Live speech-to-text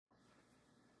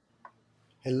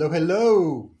Hello,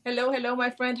 hello. Hello, hello,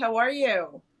 my friend. How are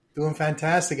you? Doing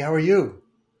fantastic. How are you?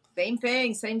 Same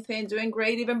thing, same thing. Doing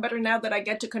great, even better now that I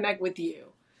get to connect with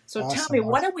you. So tell me,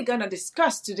 Awesome, what awesome. are we going to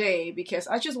discuss today? Because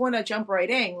I just want to jump right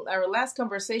in. Our last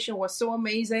conversation was so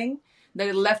amazing that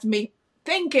it left me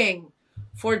thinking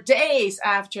for days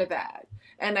after that.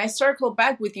 And I circled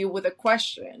back with you with a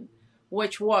question,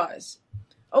 which was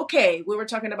okay, we were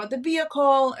talking about the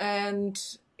vehicle and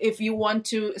if you want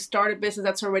to start a business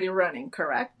that's already running,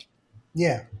 correct?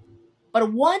 Yeah.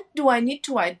 But what do I need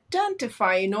to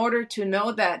identify in order to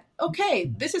know that, okay,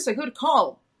 this is a good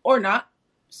call or not?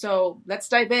 So let's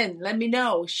dive in. Let me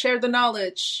know. Share the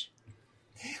knowledge.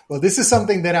 Well, this is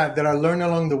something that I learned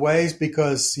along the ways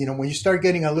because when you start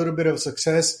getting a little bit of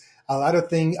success, a lot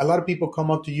of people come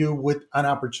up to you with an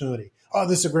opportunity. Oh,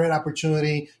 this is a great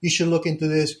opportunity. You should look into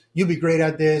this. You'll be great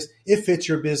at this. It fits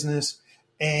your business,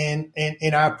 and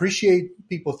I appreciate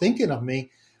people thinking of me.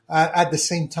 At the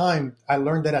same time, I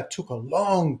learned that I took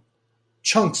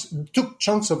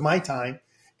chunks of my time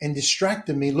and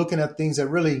distracted me looking at things that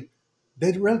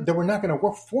they were not going to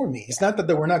work for me. It's not that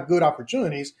they were not good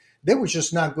opportunities; they were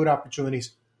just not good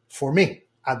opportunities for me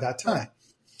at that Correct. time.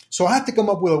 So I had to come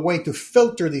up with a way to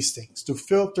filter these things, to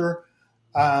filter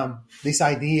these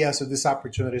ideas or this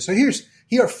opportunity. So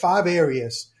here are 5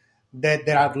 areas that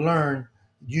I've learned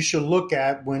you should look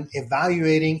at when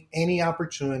evaluating any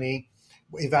opportunity,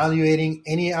 evaluating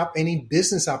any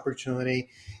business opportunity,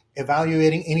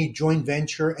 evaluating any joint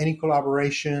venture, any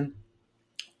collaboration,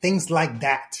 things like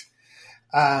that.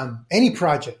 Any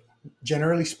project,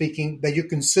 generally speaking, that you're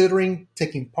considering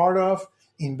taking part of,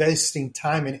 investing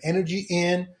time and energy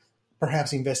in,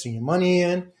 perhaps investing your money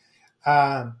in,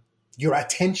 your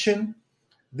attention.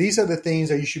 These are the things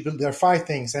that you should. There are 5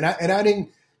 things, and I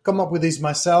didn't come up with these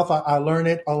myself. I learned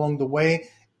it along the way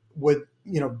with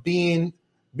being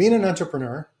an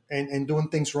entrepreneur and doing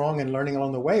things wrong and learning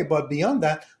along the way. But beyond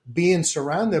that, being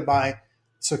surrounded by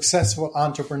successful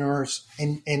entrepreneurs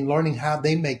and learning how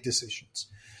they make decisions.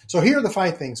 So here are the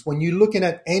 5 things. When you're looking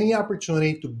at any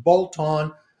opportunity to bolt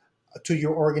on to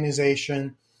your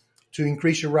organization to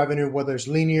increase your revenue, whether it's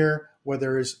linear,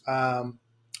 whether it's,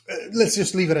 let's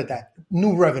just leave it at that,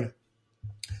 new revenue.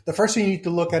 The first thing you need to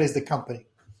look at is the company.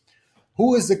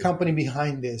 Who is the company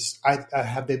behind this?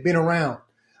 Have they been around?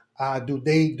 Do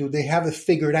they have it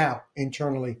figured out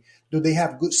internally? Do they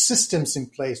have good systems in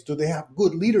place? Do they have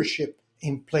good leadership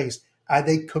in place? Are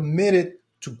they committed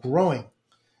to growing?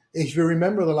 If you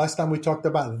remember the last time we talked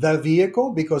about the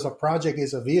vehicle, because a project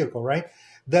is a vehicle, right?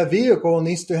 The vehicle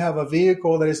needs to have a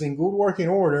vehicle that is in good working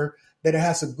order, that it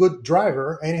has a good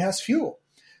driver and it has fuel.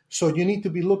 So you need to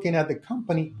be looking at the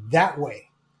company that way.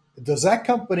 Does that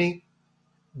company,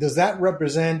 does that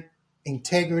represent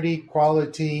integrity,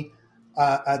 quality?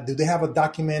 Do they have a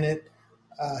documented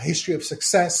history of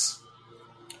success?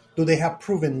 Do they have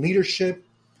proven leadership?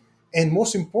 And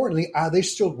most importantly, are they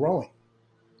still growing?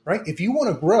 Right? If you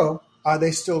want to grow, are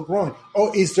they still growing?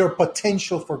 Or is there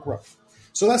potential for growth?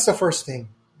 So that's the first thing,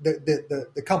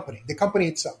 the company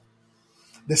itself.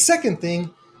 The second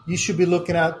thing, you should be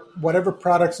looking at whatever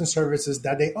products and services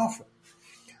that they offer.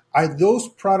 Are those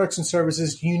products and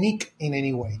services unique in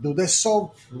any way? Do they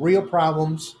solve real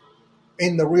problems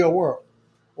in the real world?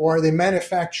 Or are they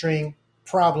manufacturing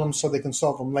problems so they can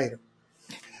solve them later?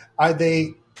 Are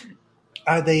they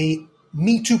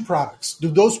Me Too products?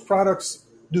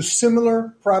 Do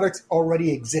similar products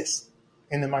already exist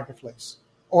in the marketplace?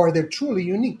 Or are they truly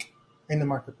unique in the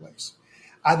marketplace?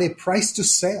 Are they priced to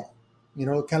sell?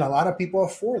 Can a lot of people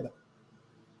afford them?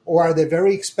 Or are they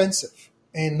very expensive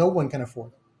and no one can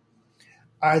afford them?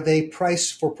 Are they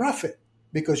priced for profit?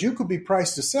 Because you could be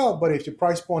priced to sell, but if your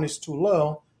price point is too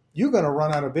low, you're going to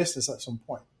run out of business at some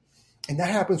point. And that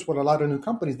happens with a lot of new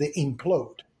companies. They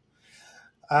implode.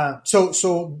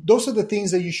 So those are the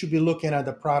things that you should be looking at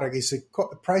the product. Is it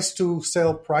price to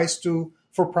sell, price to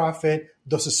for profit?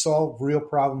 Does it solve real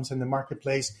problems in the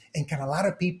marketplace? And can a lot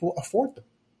of people afford them?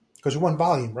 Because you want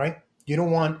volume, right? You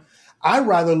don't want. I'm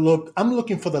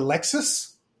looking for the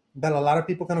Lexus that a lot of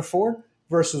people can afford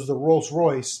versus the Rolls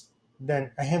Royce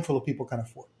that a handful of people can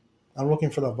afford. I'm looking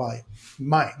for the volume.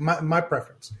 My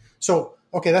preference. So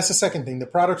okay, that's the second thing: the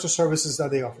products or services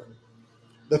that they offer.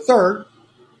 The third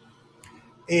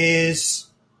is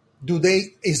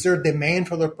is there demand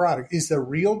for their product? Is there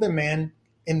real demand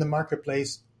in the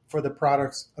marketplace for the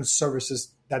products or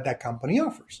services that company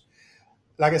offers?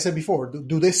 Like I said before,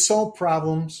 do they solve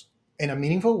problems in a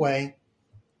meaningful way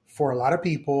for a lot of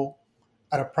people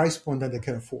at a price point that they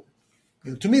can afford?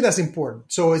 To me, that's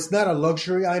important. So it's not a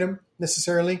luxury item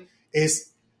necessarily.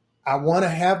 It's I want to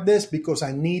have this because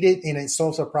I need it and it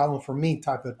solves a problem for me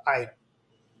type of item.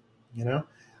 You know,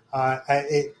 I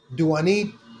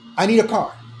need a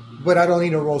car, but I don't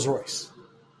need a Rolls Royce.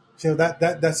 So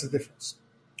that's the difference.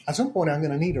 At some point, I'm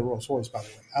going to need a Rolls Royce, by the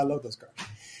way. I love those cars.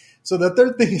 So the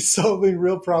third thing is solving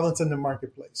real problems in the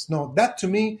marketplace. No, that to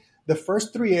me, the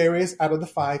first three areas out of the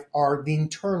five are the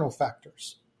internal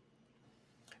factors.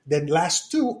 The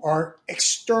last two are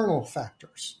external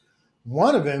factors.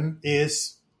 One of them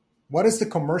is, what does the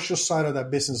commercial side of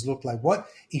that business look like? What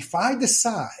if I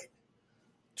decide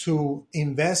to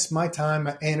invest my time,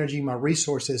 my energy, my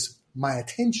resources, my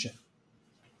attention,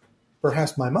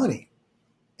 perhaps my money,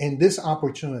 in this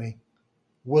opportunity?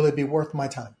 Will it be worth my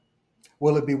time?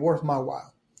 Will it be worth my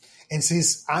while? And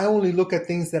since I only look at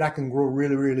things that I can grow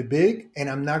really, really big, and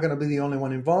I'm not going to be the only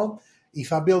one involved,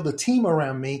 if I build a team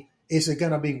around me, is it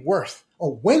going to be worth,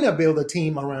 or when I build a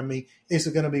team around me, is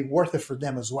it going to be worth it for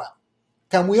them as well?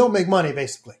 Can we all make money,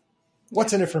 basically?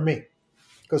 What's in it for me?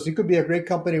 Because you could be a great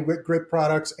company with great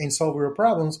products and solve real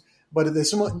problems, but if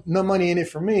there's no money in it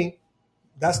for me,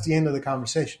 that's the end of the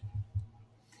conversation.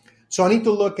 So I need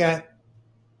to look at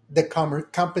the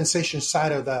compensation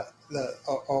side of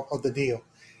the deal.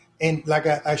 And like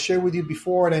I shared with you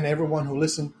before, and everyone who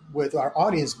listened with our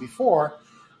audience before,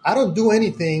 I don't do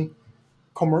anything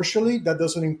commercially that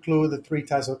doesn't include the three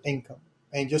types of income.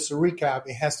 And just to recap,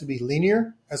 it has to be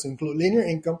linear, has to include linear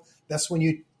income. That's when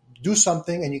you do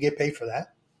something and you get paid for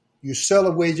that. You sell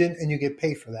a widget and you get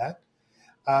paid for that.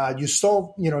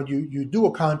 You do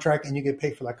a contract and you get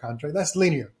paid for that contract. That's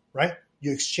linear, right?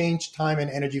 You exchange time and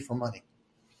energy for money.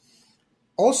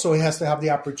 Also, it has to have the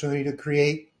opportunity to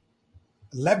create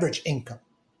leverage income.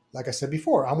 Like I said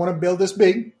before, I want to build this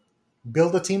big,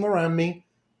 build a team around me.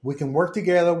 We can work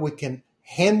together. We can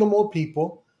handle more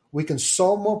people. We can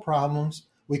solve more problems.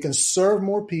 We can serve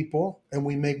more people, and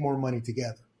we make more money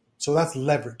together. So that's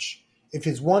leverage. If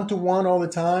it's one-to-one all the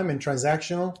time and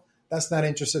transactional, that's not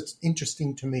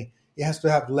interesting to me. It has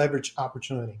to have leverage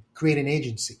opportunity, create an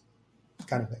agency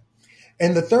kind of thing.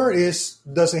 And the third is,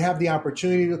 does it have the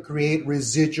opportunity to create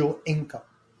residual income?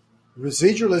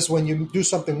 Residual is when you do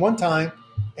something one time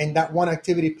and that one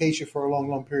activity pays you for a long,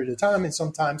 long period of time, and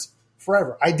sometimes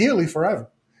forever, ideally forever.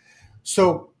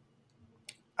 So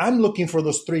I'm looking for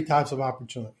those three types of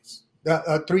opportunities,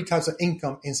 three types of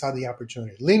income inside the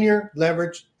opportunity: linear,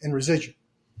 leverage, and residual.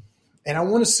 And I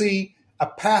want to see a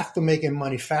path to making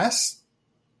money fast,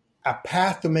 a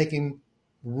path to making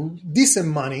decent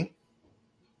money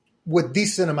with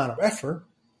decent amount of effort,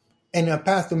 and a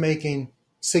path to making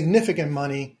significant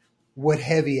money with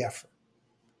heavy effort.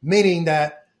 Meaning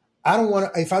that I don't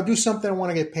want to, if I do something, I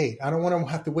want to get paid. I don't want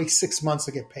to have to wait 6 months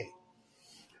to get paid.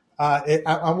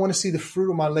 I want to see the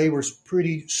fruit of my labors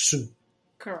pretty soon.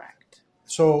 Correct.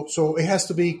 So it has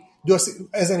to be,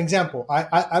 as an example,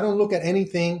 I don't look at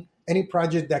any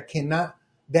project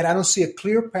that I don't see a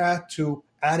clear path to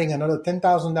adding another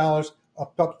 $10,000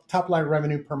 of top line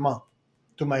revenue per month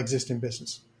to my existing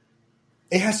business.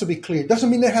 It has to be clear. It doesn't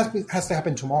mean that it has to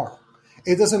happen tomorrow.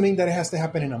 It doesn't mean that it has to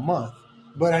happen in a month,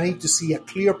 but I need to see a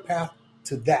clear path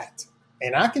to that.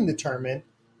 And I can determine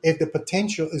if the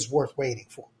potential is worth waiting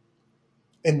for.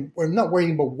 And we're not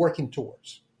waiting, but working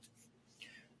towards.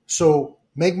 So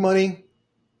make money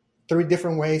 3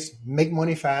 different ways: make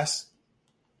money fast,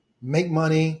 make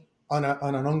money on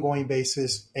an ongoing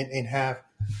basis, and have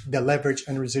the leverage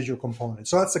and residual component.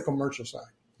 So that's the commercial side.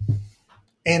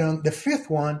 And on the 5th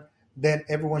one that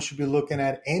everyone should be looking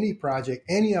at, any project,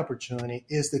 any opportunity,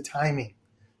 is the timing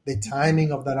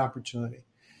of that opportunity.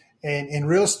 And in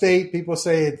real estate, people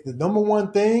say the number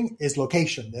 1 thing is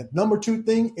location. The number 2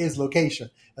 thing is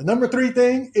location. The number 3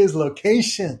 thing is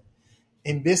location.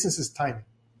 In business is timing,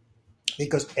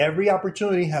 because every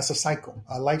opportunity has a cycle,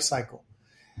 a life cycle.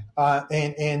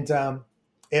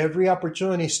 Every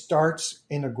opportunity starts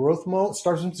in a growth mode,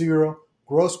 starts from 0,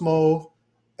 growth mode,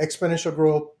 exponential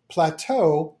growth,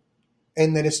 plateau,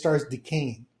 and then it starts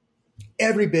decaying.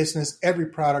 Every business, every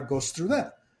product goes through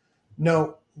that.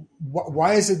 Now,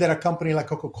 why is it that a company like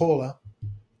Coca-Cola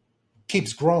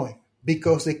keeps growing?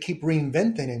 Because they keep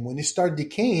reinventing it. When they start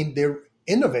decaying, they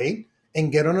innovate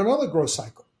and get on another growth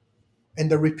cycle. And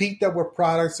they repeat that with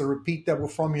products, they repeat that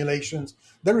with formulations,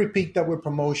 they repeat that with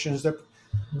promotions.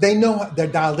 They know they're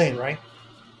dialed in, right?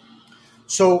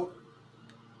 So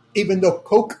even though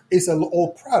Coke is an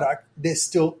old product, they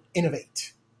still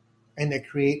innovate and they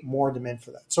create more demand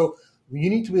for that. So you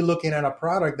need to be looking at a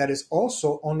product that is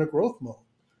also on the growth mode.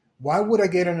 Why would I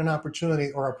get in an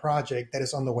opportunity or a project that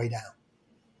is on the way down?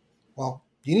 Well,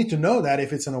 you need to know that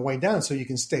if it's on the way down so you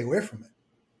can stay away from it.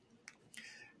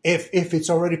 If it's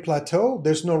already plateaued,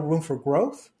 there's no room for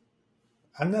growth,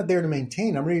 I'm not there to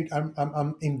maintain.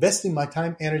 I'm investing my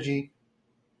time, energy,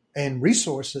 and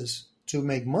resources to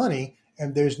make money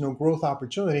and there's no growth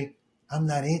opportunity, I'm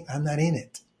not in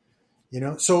it.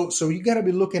 So you got to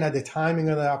be looking at the timing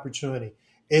of the opportunity.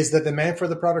 Is the demand for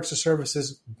the products or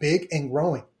services big and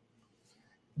growing?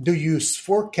 Do you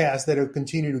forecast that it will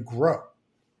continue to grow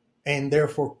and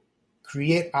therefore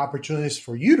create opportunities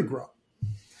for you to grow?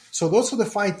 So those are the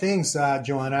 5 things,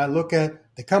 Joanna. I look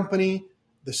at the company,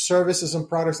 the services and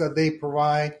products that they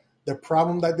provide, the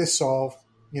problem that they solve,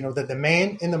 the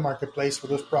demand in the marketplace for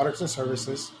those products and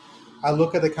services. I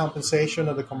look at the compensation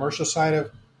of the commercial side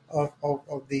of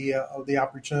the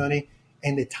opportunity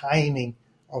and the timing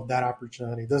of that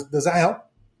opportunity. Does that help?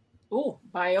 Oh,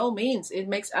 by all means, it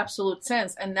makes absolute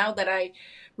sense. And now that I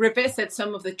revisit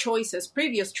some of the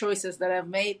previous choices that I've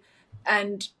made,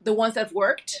 and the ones that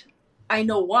worked, I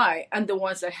know why. And the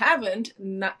ones that haven't,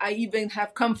 I even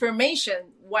have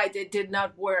confirmation why they did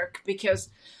not work, because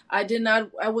I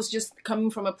was just coming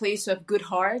from a place of good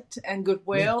heart and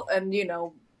goodwill, and,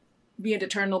 being the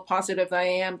eternal positive that I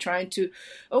am, trying to,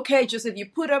 okay, just if you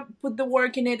put the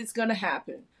work in it, it's going to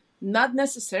happen. Not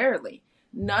necessarily.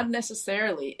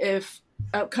 If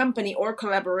a company or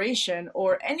collaboration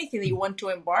or anything that you want to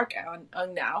embark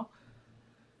on now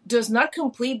does not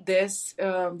complete these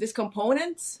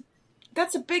components,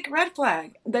 that's a big red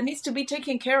flag that needs to be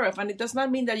taken care of. And it does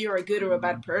not mean that you're a good or a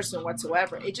bad person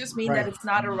whatsoever. It just means that it's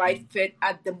not a right fit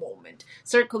at the moment.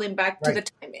 Circling back to the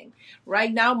timing.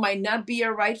 Right now might not be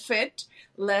a right fit.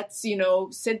 Let's,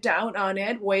 sit down on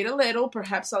it, wait a little,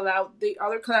 perhaps allow the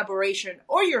other collaboration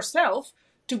or yourself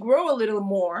to grow a little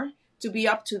more, to be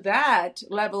up to that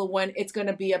level when it's going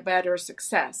to be a better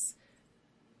success.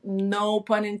 No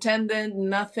pun intended,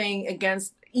 nothing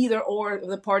against either or of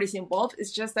the parties involved.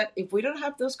 It's just that if we don't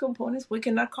have those components, we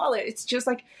cannot call it. It's just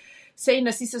like saying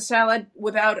a Caesar salad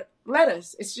without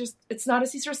lettuce. It's not a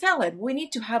Caesar salad. We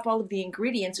need to have all of the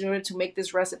ingredients in order to make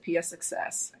this recipe a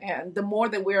success. And the more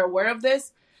that we're aware of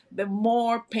this, the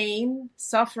more pain,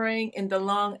 suffering in the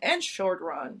long and short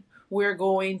run we're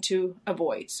going to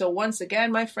avoid. So once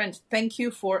again, my friends, thank you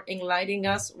for enlightening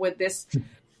us with this,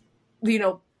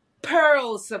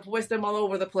 pearls of wisdom all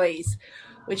over the place,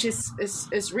 which is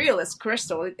real. It's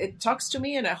crystal. It talks to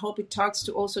me, and I hope it talks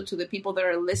to the people that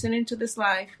are listening to this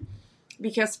live,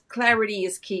 because clarity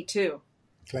is key too.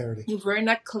 Clarity. If we're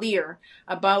not clear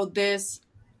about these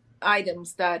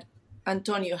items that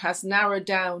Antonio has narrowed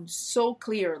down so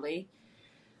clearly,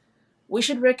 we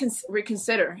should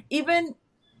reconsider, even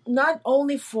not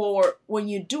only for when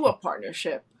you do a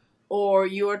partnership or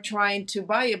you're trying to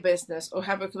buy a business or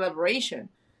have a collaboration.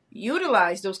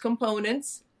 Utilize those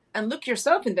components and look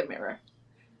yourself in the mirror.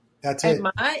 That's it.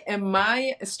 Am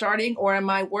I starting, or am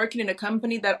I working in a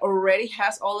company that already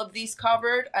has all of these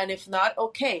covered? And if not,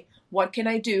 okay, what can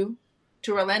I do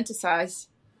to relentize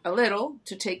a little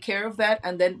to take care of that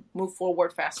and then move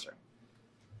forward faster?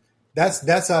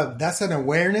 That's an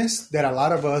awareness that a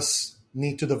lot of us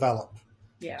need to develop.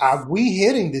 Yes. Are we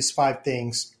hitting these 5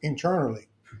 things internally?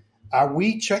 Are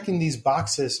we checking these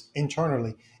boxes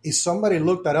internally? Is somebody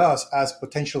looked at us as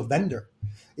potential vendor?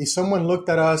 Is someone looked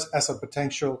at us as a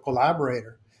potential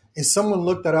collaborator? Is someone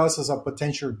looked at us as a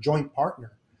potential joint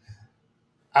partner?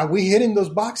 Are we hitting those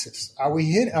boxes? Are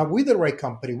we the right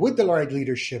company, with the right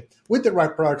leadership, with the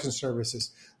right products and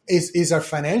services? Is our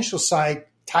financial side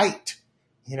tight?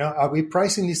 Are we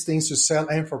pricing these things to sell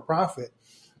and for profit?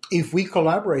 If we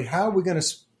collaborate, how are we going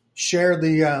to share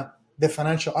the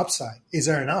financial upside? Is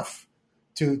there enough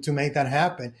to make that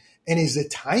happen? And is the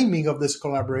timing of this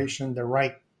collaboration the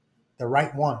right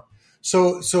one?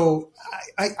 So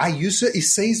I use it. It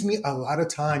saves me a lot of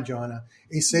time, Joanna.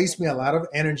 It saves me a lot of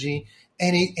energy,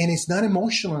 and it's not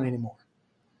emotional anymore,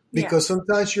 because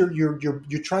sometimes you're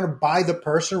trying to buy the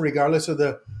person regardless of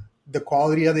the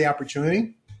quality of the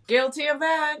opportunity. Guilty of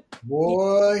that.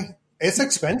 Boy, it's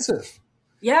expensive.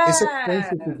 Yeah, it's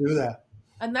expensive to do that,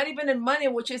 and not even in money,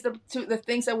 which is the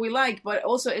things that we like, but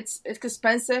also it's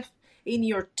expensive in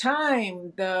your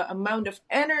time, the amount of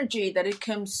energy that it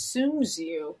consumes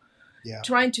you. Yeah.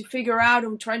 Trying to figure out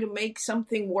and trying to make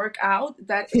something work out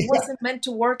that it wasn't meant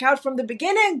to work out from the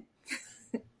beginning.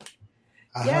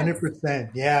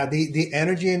 100%. Yeah. The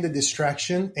energy and the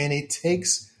distraction, and it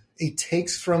takes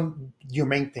from your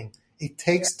main thing. It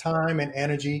takes time and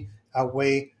energy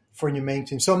away from your main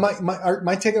thing. So my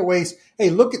takeaway is, hey,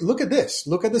 look at this.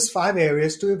 Look at this 5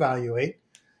 areas to evaluate.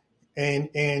 And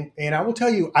I will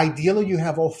tell you, ideally you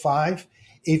have all 5.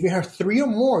 If you have 3 or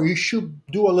more, you should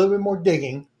do a little bit more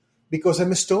digging, because there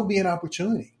may still be an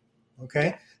opportunity.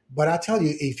 Okay. But I tell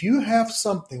you, if you have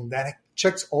something that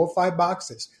checks all 5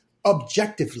 boxes,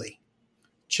 objectively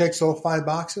checks all 5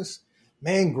 boxes,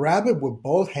 man, grab it with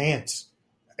both hands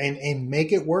and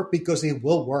make it work, because it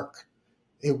will work.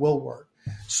 it will work.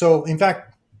 So, in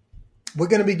fact, we're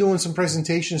going to be doing some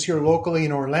presentations here locally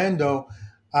in Orlando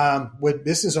with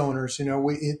business owners.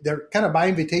 They're kind of by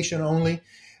invitation only.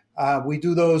 We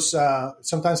do those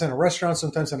sometimes in a restaurant,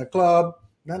 sometimes in a club,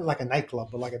 not like a nightclub,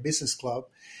 but like a business club.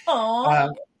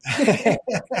 Oh,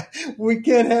 we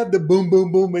can't have the boom,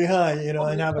 boom, boom behind,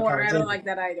 and have a conversation. I don't like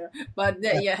that either. But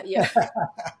yeah.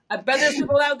 I bet there's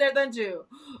people out there that do.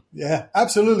 Yeah,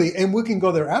 absolutely. And we can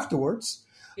go there afterwards.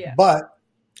 Yeah. But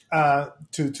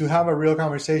to have a real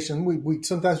conversation, we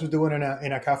sometimes we do it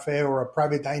in a cafe or a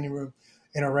private dining room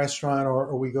in a restaurant,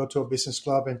 or we go to a business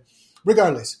club. And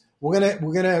regardless, we're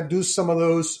gonna do some of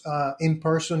those in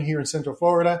person here in Central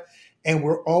Florida, and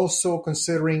we're also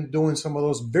considering doing some of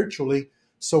those virtually,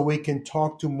 so we can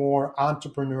talk to more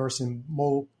entrepreneurs and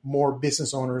more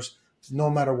business owners, no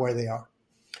matter where they are.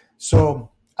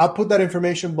 So I'll put that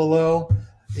information below.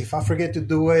 If I forget to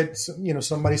do it,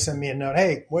 somebody send me a note.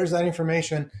 Hey, where's that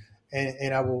information?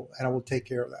 And I will take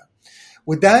care of that.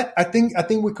 With that, I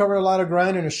think we covered a lot of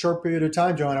ground in a short period of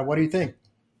time, Joanna. What do you think?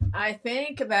 I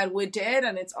think that we did,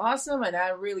 and it's awesome. And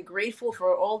I'm really grateful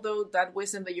for all that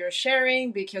wisdom that you're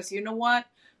sharing, because you know what?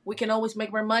 We can always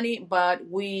make more money, but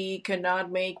we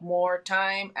cannot make more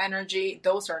time, energy.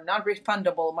 Those are not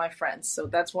refundable, my friends. So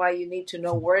that's why you need to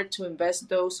know where to invest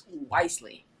those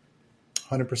wisely.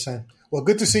 100%. Well,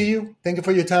 good to see you. Thank you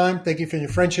for your time. Thank you for your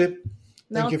friendship.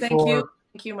 Thank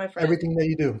you, my friend. Everything that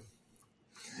you do.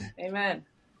 Amen.